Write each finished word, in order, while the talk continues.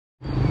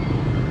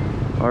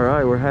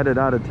Alright, we're headed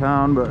out of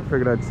town, but I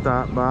figured I'd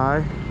stop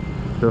by.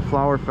 The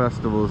flower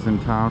festival is in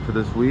town for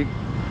this week,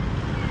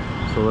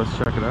 so let's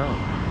check it out.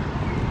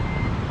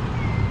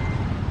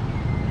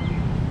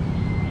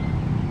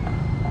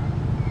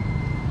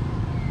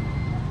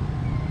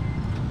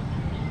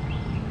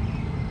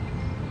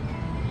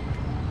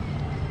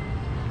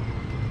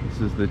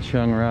 This is the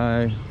Chiang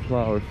Rai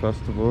Flower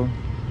Festival.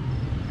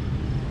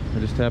 I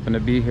just happened to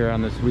be here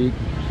on this week.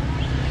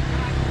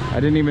 I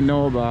didn't even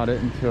know about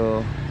it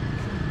until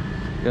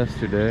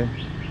yesterday.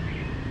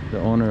 The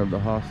owner of the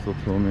hostel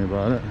told me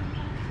about it.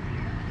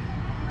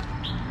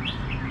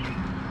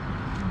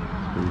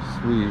 It's pretty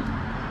sweet.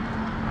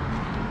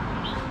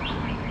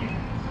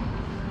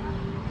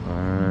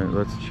 Alright,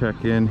 let's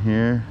check in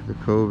here, the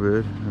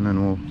COVID, and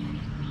then we'll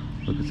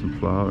look at some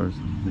flowers.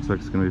 Looks like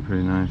it's gonna be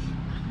pretty nice.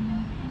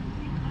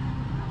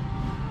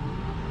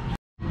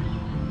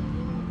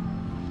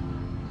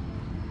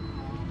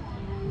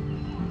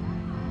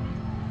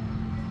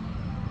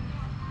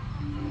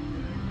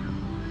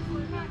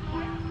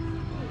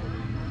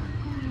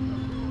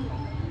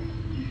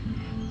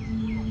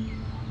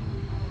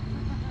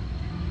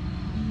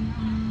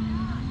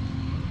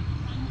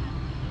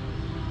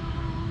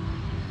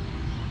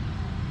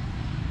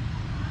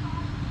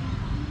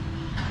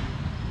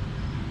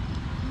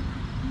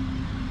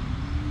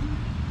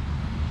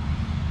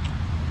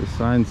 The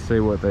signs say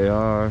what they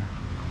are.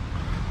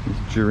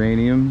 These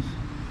geraniums,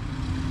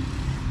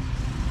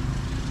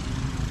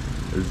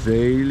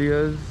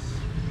 azaleas,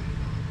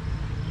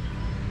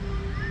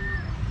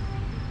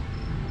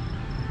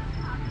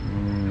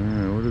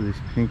 what are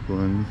these pink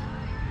ones?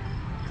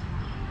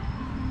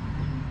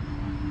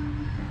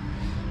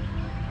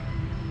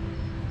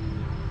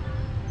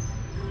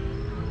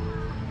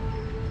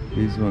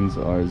 These ones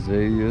are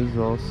azaleas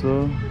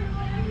also.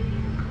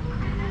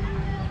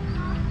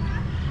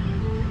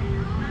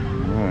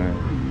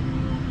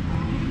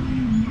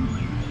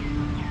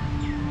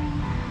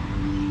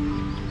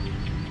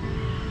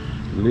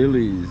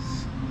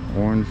 Lilies,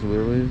 orange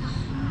lilies.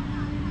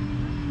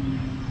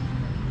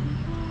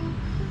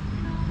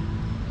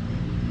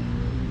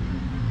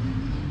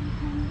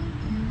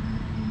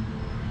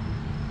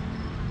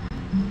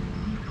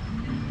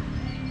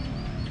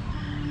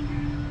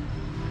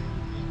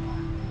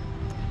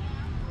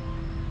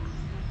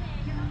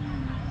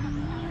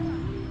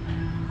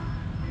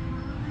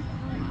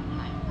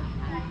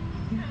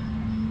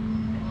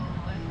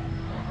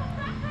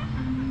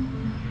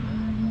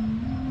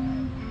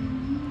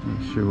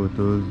 Sure what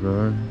those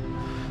are.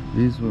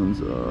 These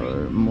ones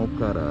are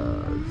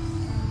mocaras.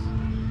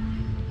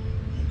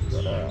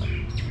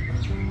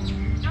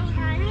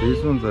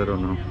 These ones I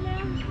don't know.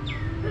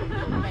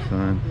 No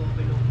sign.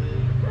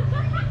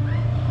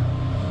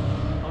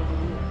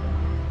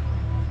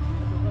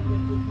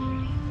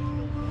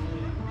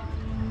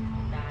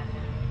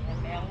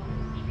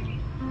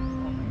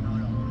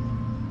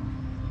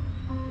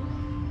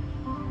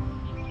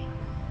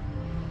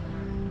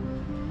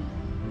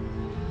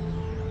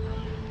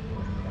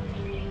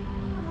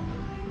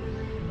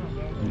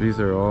 These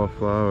are all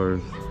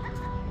flowers.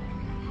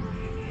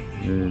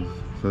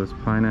 So this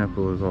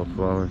pineapple is all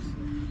flowers.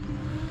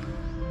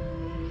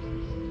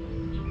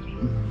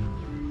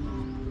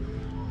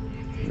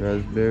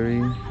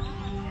 Raspberry.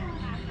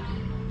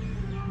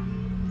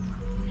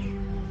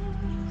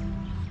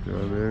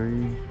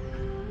 Strawberry.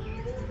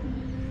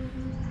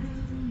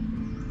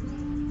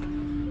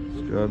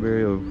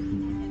 Strawberry of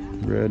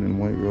red and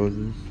white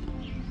roses.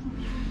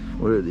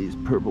 What are these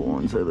purple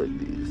ones? I like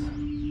these.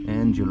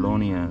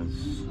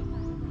 Angelonias.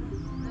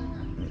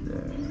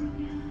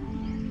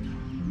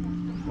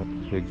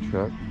 Big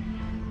truck.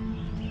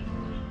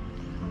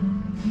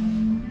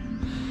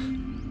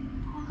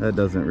 That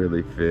doesn't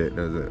really fit,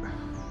 does it?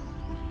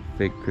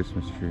 Fake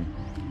Christmas tree.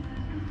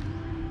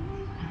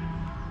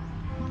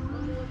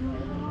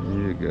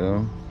 There you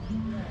go.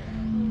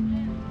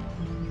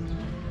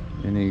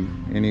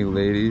 Any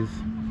ladies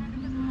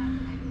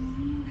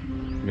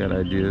got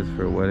ideas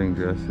for a wedding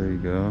dress? There you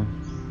go.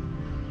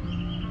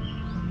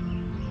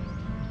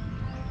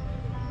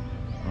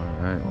 All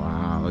right,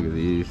 wow, look at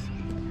these.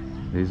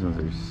 These ones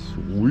are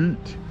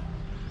sweet.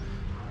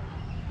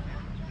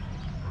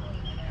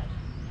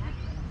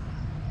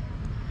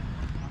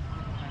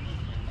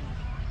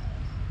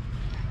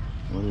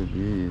 What are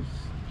these?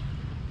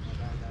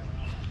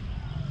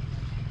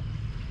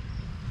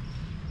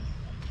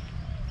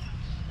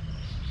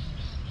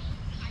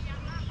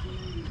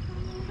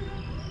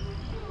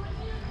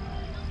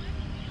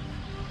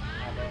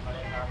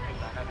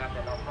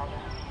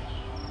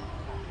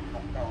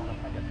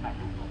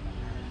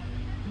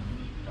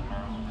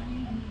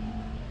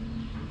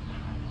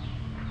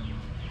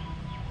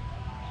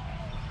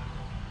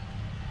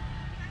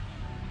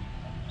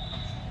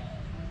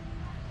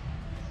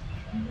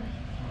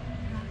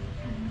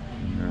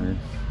 Nice.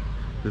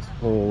 This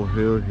whole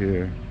hill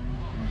here,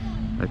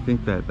 I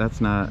think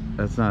that's not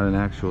an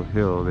actual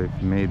hill.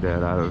 They've made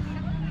that out of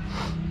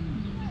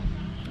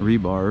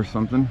rebar or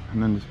something,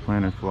 and then just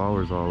planted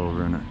flowers all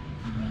over in it.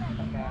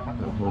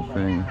 The whole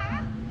thing.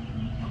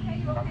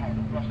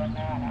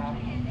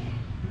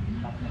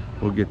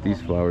 We'll get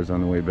these flowers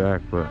on the way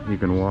back, but you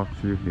can walk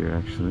through here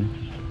actually.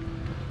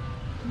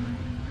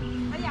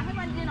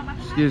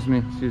 Excuse me,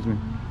 excuse me.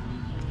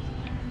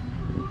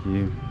 Thank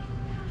you.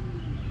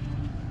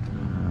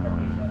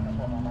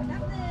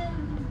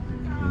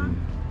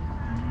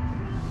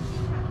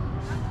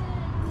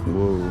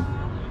 Whoa,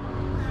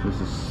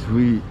 this is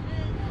sweet.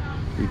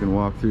 You can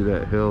walk through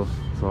that hill.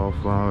 It's all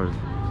flowers,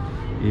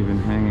 even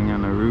hanging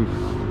on the roof.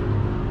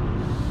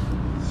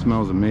 It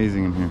smells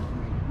amazing in here.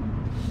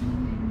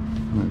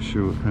 I'm not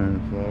sure what kind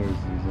of flowers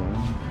these are.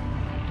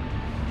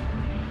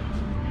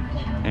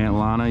 Aunt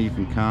Lana, you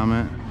can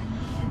comment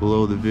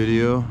below the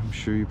video. I'm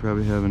sure you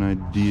probably have an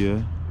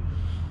idea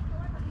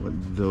what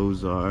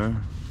those are,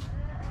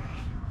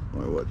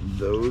 or what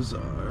those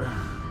are.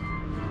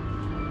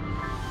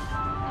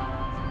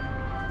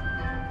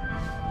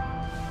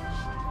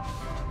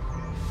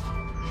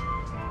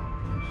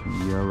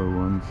 Some yellow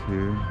ones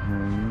here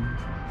hanging.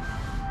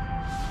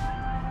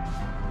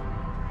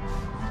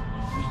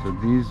 So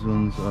these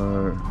ones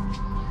are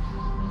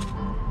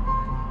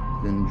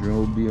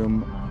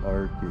Dendrobium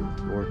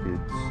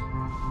orchids.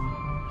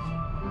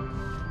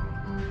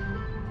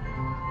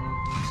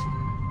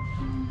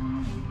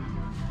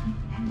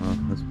 Oh,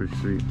 that's pretty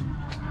sweet.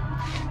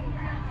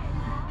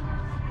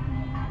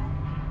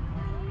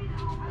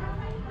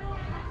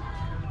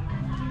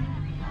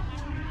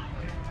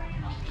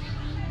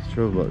 It's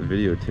trouble about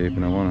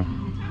videotaping. I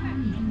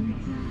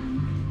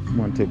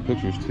want to take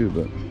pictures too,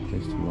 but it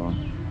takes too long.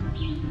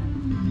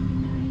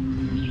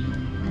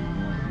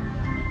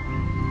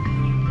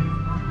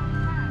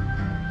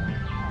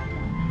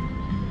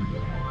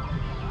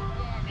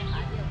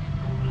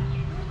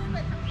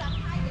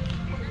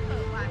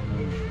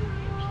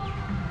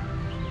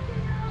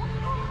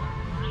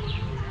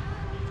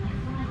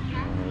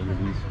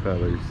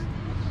 Fellas,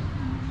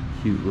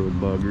 cute little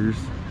buggers.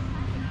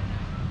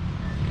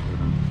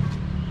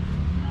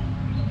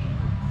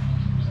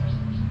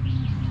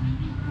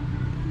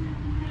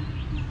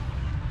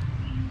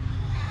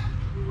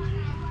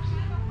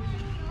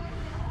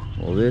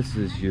 Well, this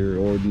is your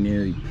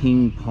ordinary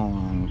ping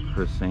pong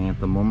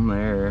chrysanthemum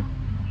there.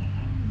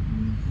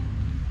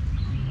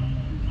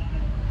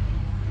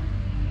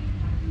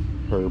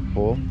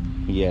 Purple,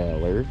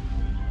 yeller,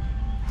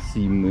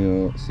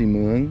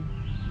 Simung.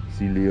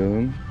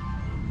 Leung.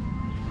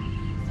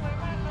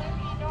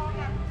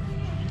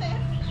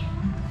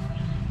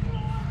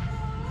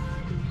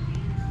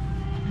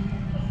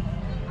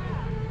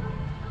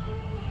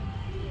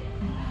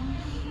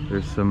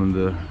 There's some of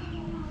the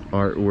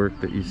artwork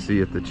that you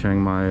see at the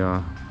Chiang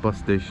Mai bus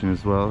station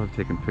as well. I've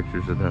taken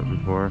pictures of that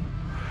before.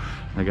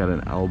 I got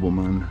an album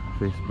on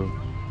Facebook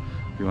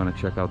if you want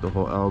to check out the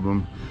whole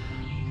album.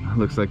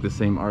 Looks like the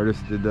same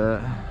artist did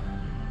that.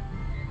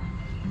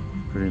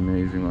 Pretty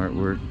amazing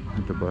artwork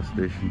at the bus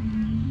station.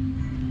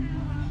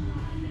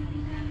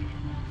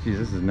 Geez,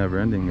 this is never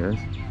ending, guys.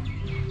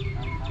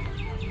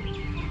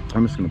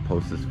 I'm just gonna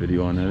post this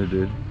video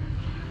unedited,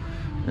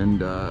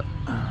 and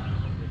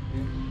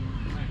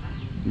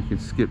you can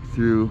skip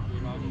through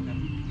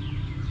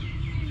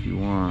if you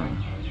want.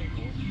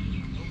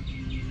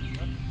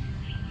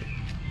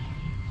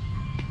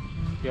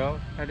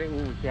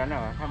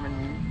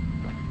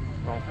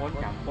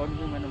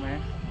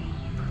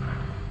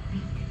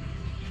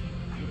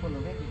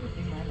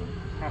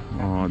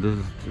 Oh, this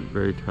is a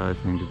very Thai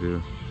thing to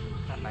do.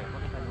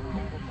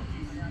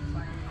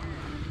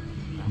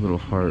 A little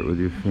heart with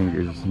your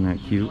fingers, isn't that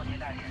cute?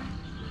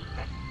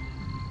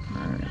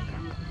 Alright.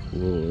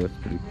 Whoa, that's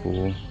pretty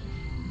cool. I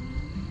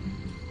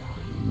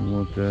don't know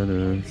what that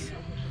is.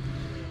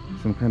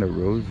 Some kind of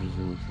roses,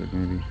 it looks like,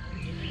 maybe.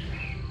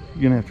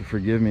 You're gonna have to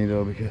forgive me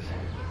though, because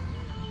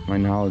my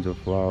knowledge of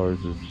flowers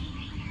is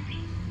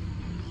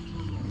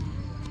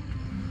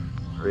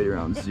right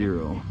around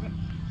zero.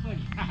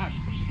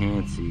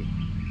 Fancy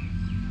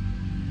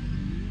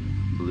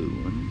blue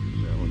one.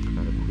 That one's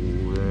kind of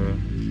cool there.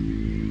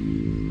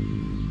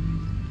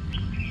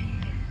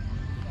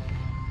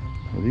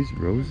 Are these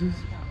roses?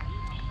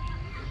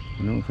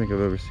 I don't think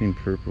I've ever seen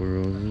purple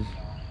roses.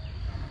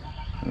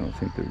 I don't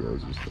think they're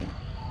roses though.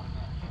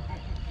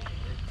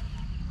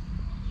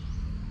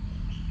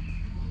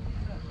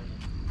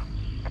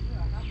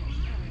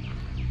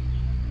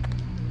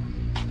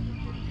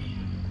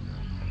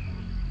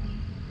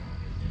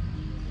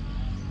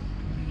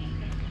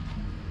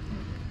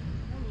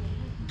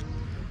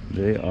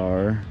 They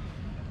are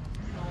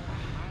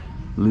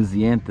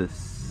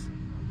Lysianthus.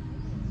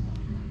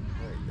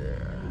 Right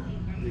there.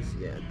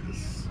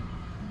 Lysianthus.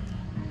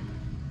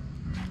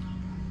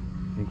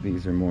 I think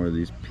these are more of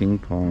these ping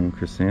pong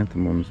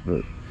chrysanthemums,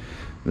 but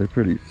they're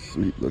pretty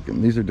sweet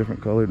looking. These are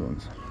different colored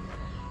ones.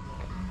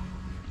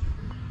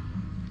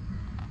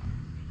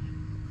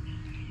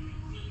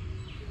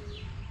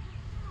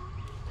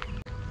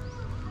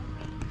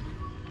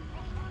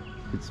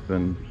 It's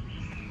been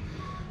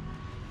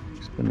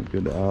a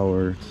good hour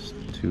or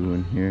two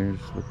in here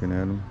just looking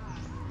at them.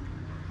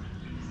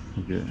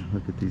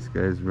 Look at these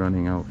guys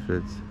running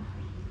outfits.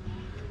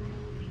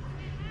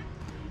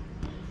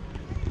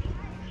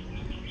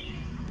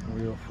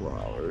 Real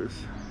flowers.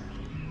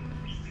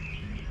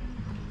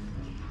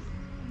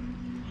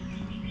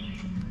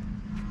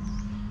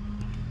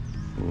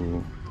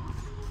 Oh,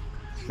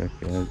 check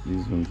out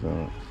these ones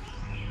out.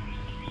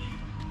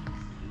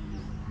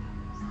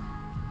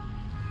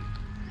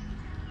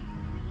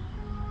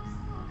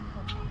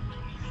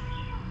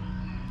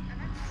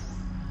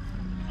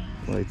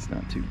 Light's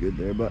not too good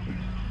there, but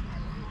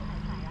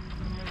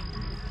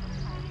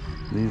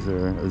these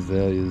are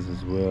azaleas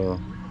as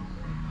well.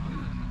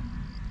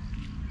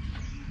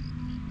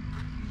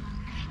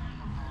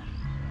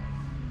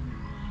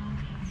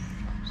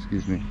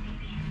 Excuse me.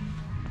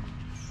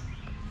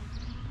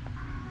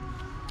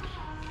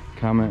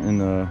 Comment in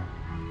the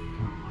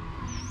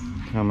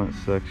comment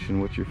section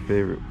what your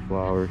favorite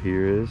flower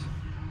here is,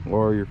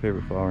 or your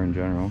favorite flower in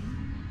general.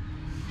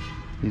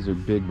 These are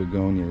big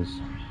begonias.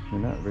 They're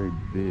not very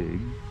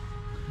big.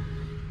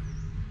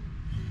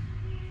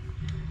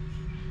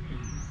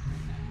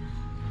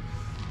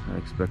 I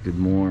expected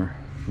more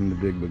from the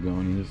big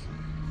begonias.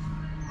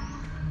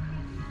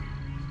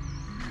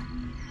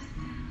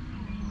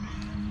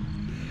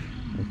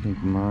 I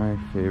think my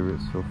favorite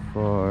so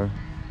far,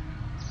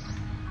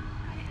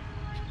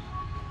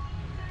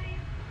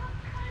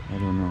 I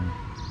don't know.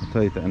 I'll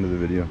tell you at the end of the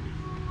video.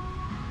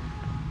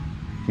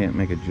 Can't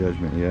make a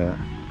judgment yet.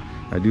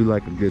 I do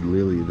like a good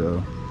lily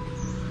though.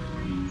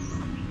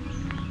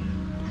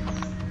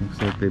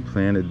 Looks like they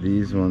planted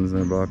these ones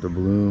and they're about to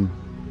bloom.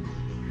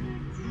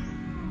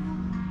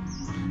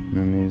 And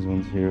then these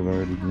ones here have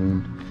already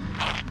bloomed.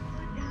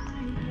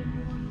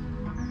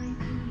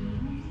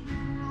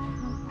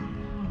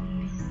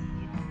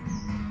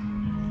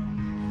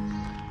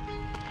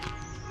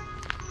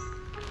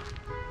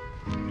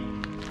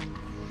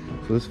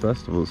 So this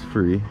festival is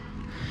free.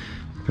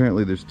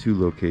 Apparently there's 2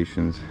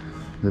 locations.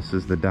 This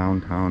is the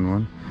downtown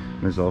one.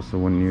 There's also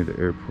one near the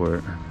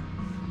airport.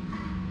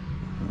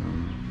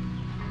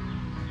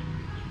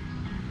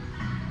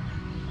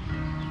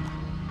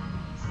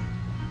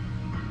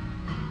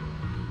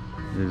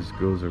 It just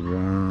goes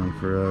around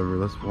forever.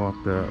 Let's walk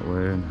that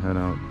way and head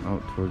out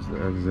towards the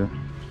exit.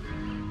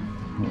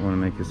 Don't want to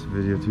make this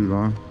video too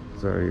long.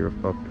 It's already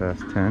up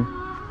past 10.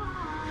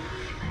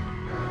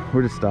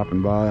 We're just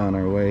stopping by on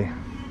our way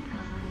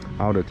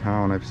out of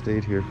town. I've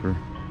stayed here for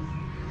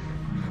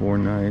 4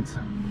 nights.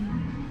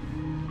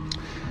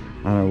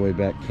 On our way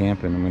back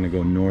camping, I'm going to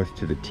go north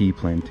to the tea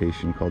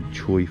plantation called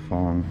Choi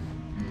Phong.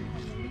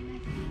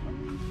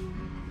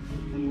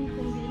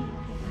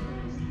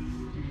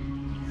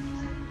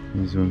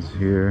 These ones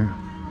here.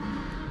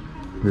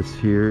 This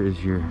here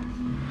is your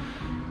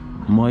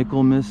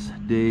Michaelmas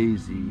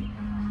Daisy.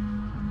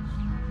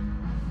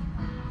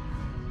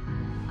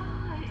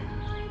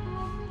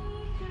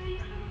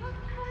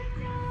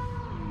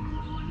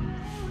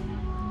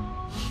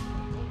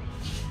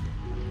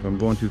 If I'm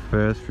going too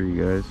fast for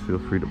you guys, feel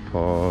free to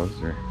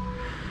pause or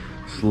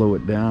slow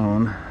it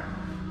down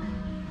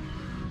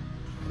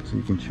so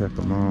you can check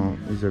them out.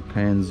 These are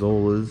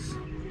Panzolas.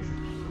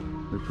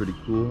 They're pretty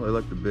cool. I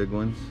like the big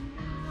ones.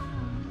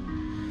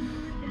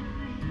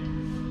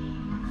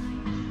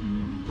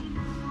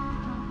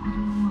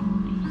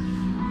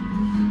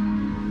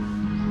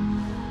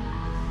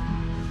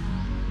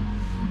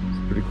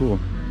 It's pretty cool.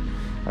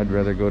 I'd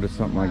rather go to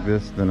something like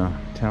this than a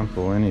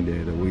temple any day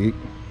of the week.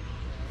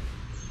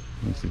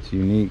 Makes it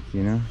unique,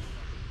 you know?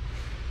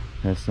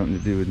 Has something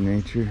to do with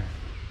nature.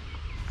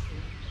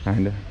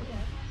 Kinda.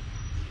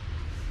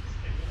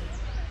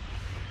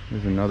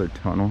 There's another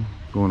tunnel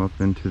going up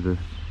into the,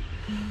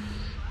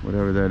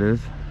 whatever that is,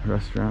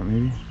 restaurant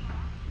maybe.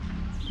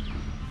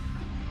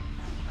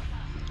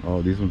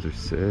 Oh, these ones are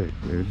sick,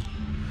 dude.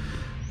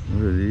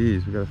 What are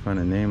these? We gotta find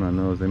a name on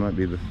those. They might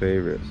be the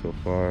favorite so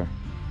far.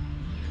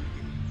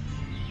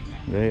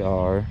 They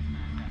are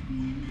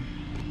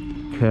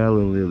calla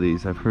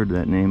lilies. I've heard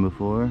that name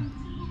before.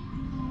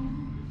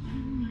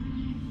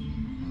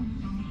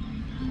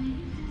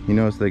 You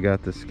notice they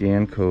got the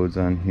scan codes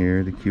on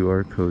here, the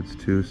QR codes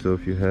too, so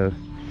if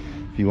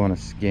you want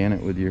to scan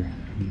it with your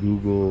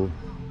Google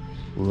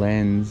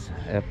Lens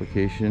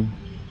application,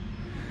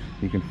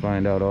 you can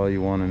find out all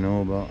you want to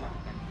know about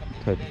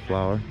the type of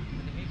flower.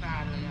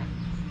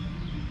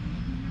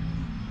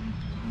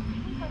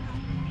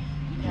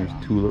 There's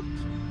tulips.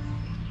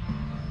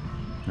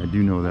 I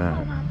do know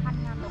that.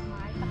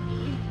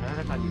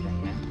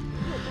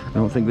 I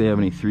don't think they have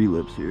any 3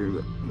 lips here,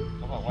 but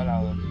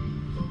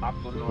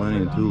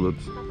plenty of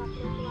tulips. I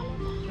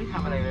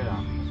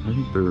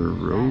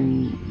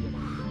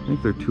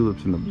think they're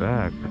tulips in the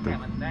back, but they're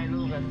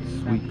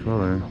sweet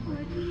color.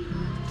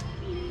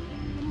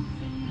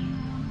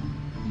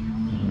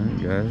 Alright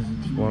guys,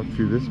 let's walk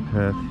through this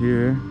path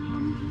here.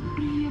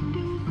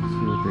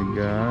 See what they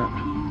got.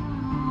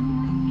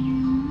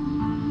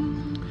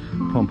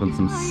 Pumping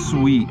some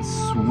sweet,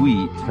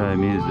 sweet Thai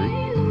music.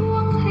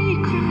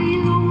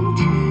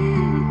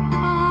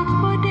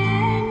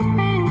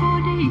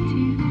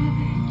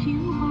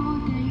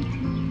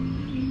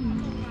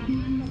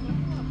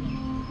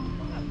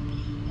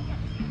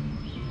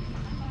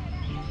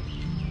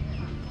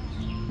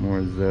 More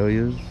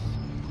azaleas.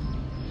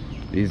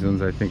 These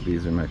ones, I think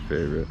these are my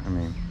favorite. I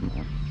mean, come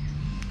on.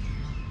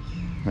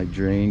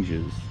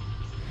 Hydrangeas.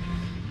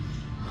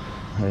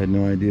 I had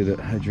no idea that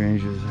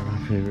hydrangeas are my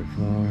favorite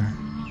flower.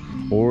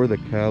 Or the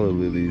calla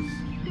lilies.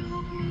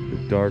 The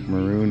dark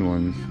maroon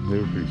ones. They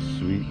were pretty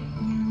sweet.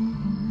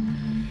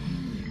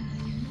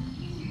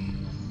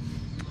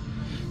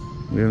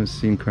 We haven't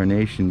seen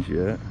carnations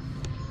yet.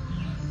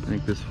 I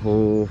think this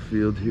whole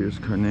field here is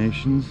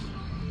carnations.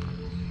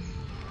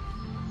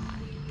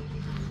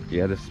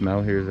 Yeah, the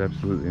smell here is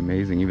absolutely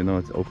amazing, even though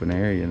it's open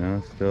air, you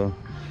know, still.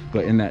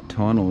 But in that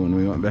tunnel, when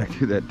we went back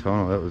through that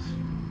tunnel, that was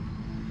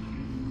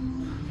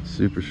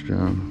super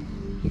strong.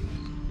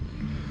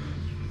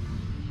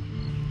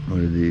 What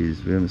are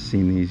these? We haven't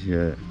seen these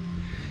yet.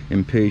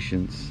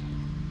 Impatience.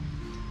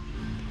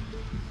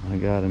 I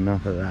got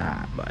enough of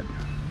that, but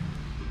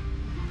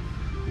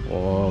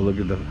oh, look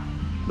at the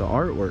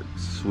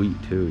artwork's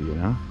sweet too, you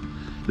know.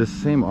 This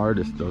same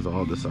artist does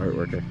all this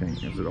artwork, I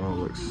think, because it all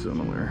looks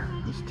similar.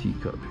 This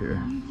teacup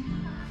here.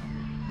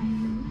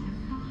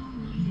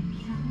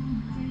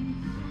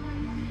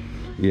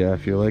 Yeah,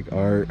 if you like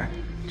art,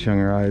 Chiang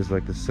Rai is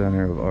like the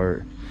center of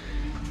art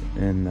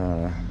in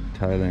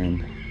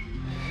Thailand.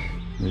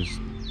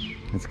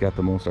 It's got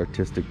the most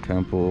artistic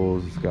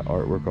temples. It's got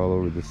artwork all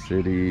over the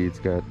city. It's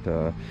got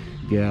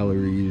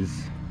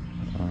galleries.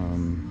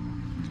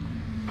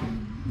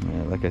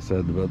 Yeah, like I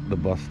said, the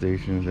bus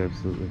station is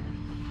absolutely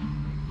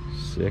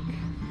sick.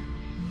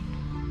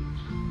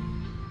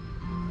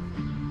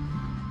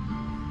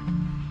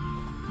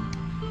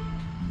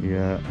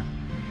 Yeah,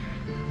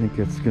 I think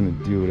that's gonna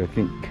do it. I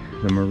think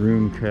the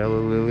maroon calla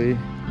lily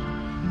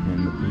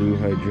and the blue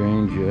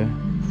hydrangea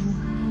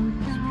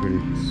is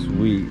pretty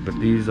sweet, but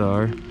these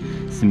are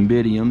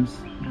cymbidiums.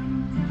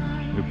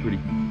 They're pretty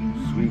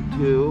sweet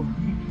too.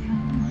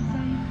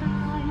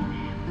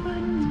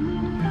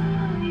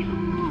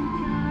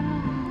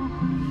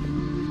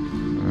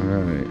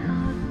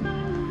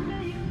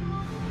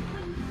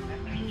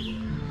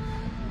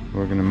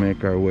 We're gonna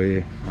make our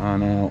way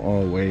on out.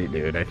 Oh wait,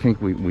 dude, I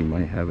think we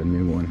might have a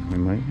new one. We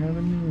might have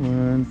a new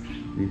one.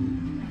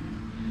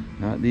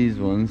 Not these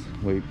ones.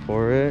 Wait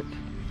for it.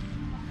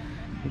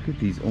 Look at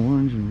these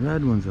orange and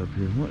red ones up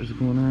here. What is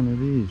going on with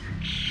these?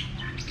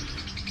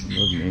 I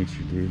love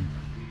nature, dude.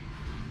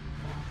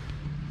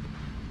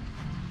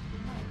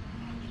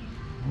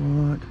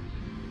 What?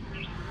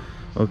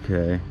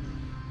 Okay.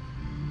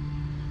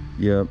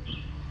 Yep.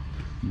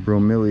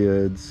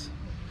 Bromeliads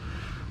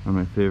are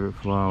my favorite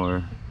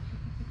flower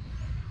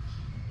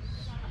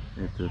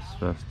at this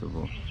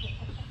festival.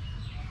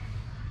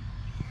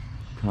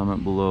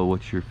 Comment below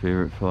what your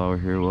favorite flower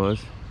here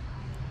was.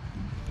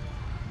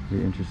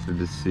 Be interested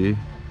to see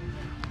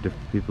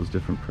people's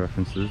different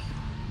preferences.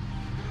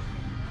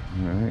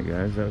 Alright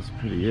guys, that was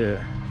pretty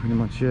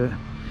much it.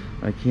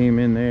 I came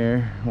in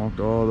there,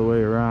 walked all the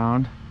way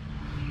around,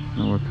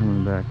 and we're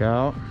coming back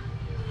out.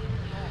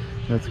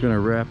 That's gonna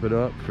wrap it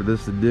up for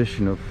this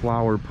edition of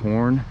Flower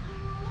Porn.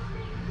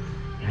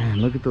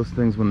 Man, look at those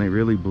things when they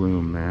really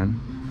bloom, man.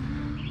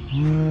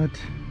 What?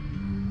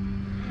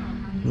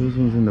 Those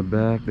ones in the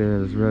back there,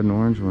 those red and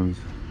orange ones.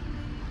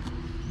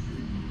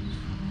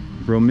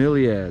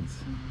 Bromeliads.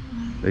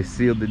 They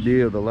sealed the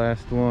deal, the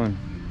last one.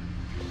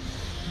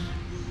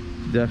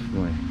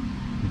 Definitely.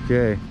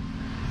 Okay.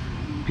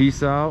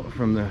 Peace out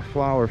from the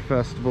Flower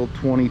Festival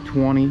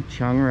 2020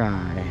 Chiang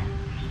Rai.